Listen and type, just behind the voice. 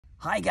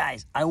Hi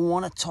guys, I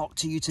want to talk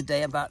to you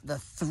today about the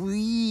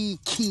 3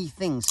 key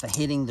things for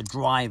hitting the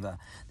driver,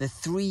 the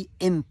 3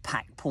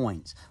 impact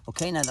points.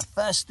 Okay, now the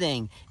first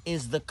thing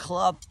is the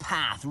club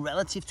path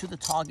relative to the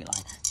target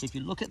line. So if you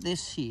look at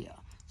this here,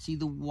 see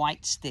the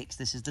white sticks,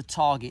 this is the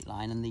target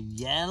line, and the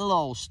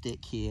yellow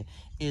stick here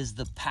is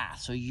the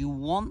path. So you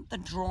want the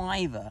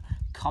driver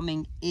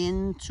coming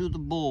into the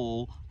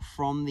ball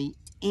from the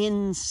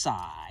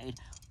inside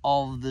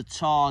of the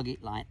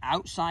target line,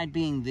 outside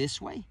being this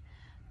way.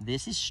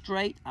 This is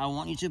straight. I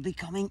want you to be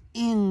coming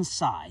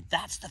inside.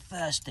 That's the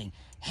first thing.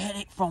 Hit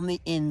it from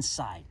the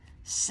inside.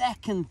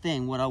 Second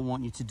thing, what I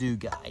want you to do,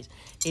 guys,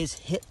 is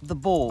hit the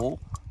ball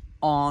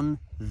on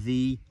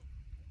the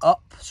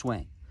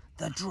upswing.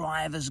 The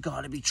driver's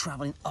got to be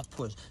traveling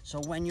upwards. So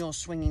when you're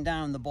swinging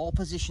down, the ball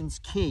position's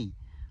key.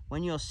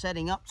 When you're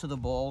setting up to the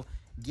ball,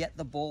 get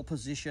the ball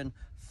position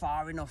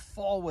far enough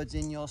forwards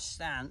in your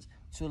stance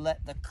to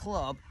let the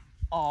club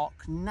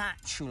arc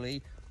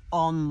naturally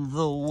on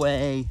the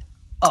way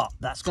up.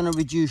 That's going to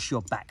reduce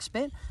your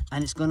backspin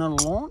and it's going to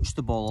launch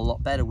the ball a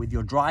lot better with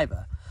your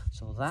driver.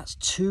 So that's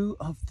 2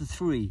 of the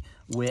 3.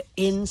 We're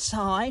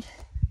inside,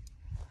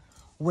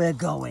 we're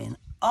going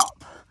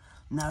up.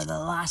 Now the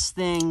last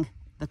thing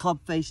the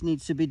club face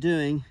needs to be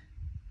doing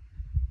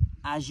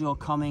as you're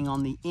coming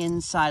on the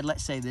inside,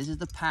 let's say this is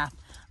the path,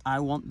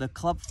 I want the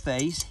club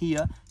face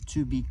here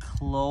to be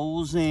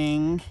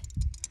closing.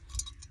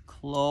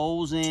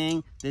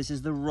 This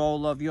is the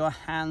roll of your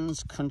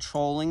hands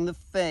controlling the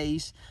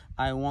face.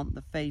 I want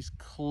the face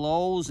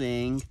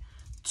closing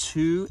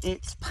to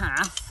its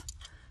path.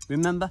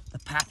 Remember, the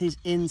path is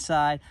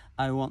inside.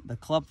 I want the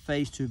club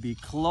face to be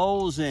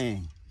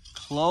closing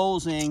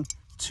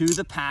to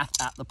the path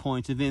at the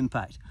point of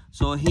impact.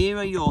 So here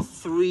are your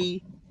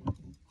 3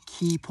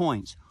 key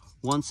points.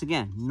 Once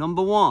again,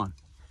 number 1,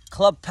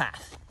 club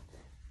path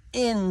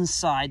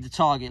inside the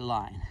target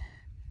line.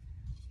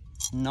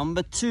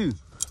 Number 2,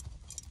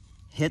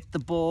 hit the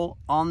ball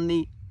on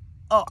the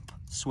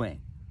upswing,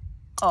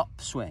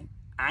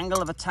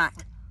 angle of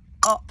attack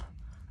up.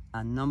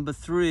 And number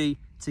 3,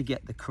 to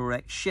get the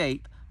correct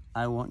shape,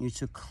 I want you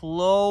to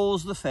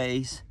close the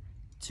face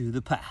to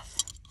the path.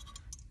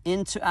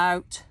 Into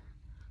out,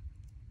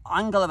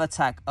 angle of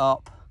attack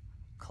up,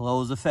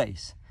 close the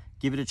face.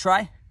 Give it a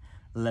try.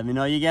 Let me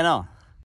know you get on.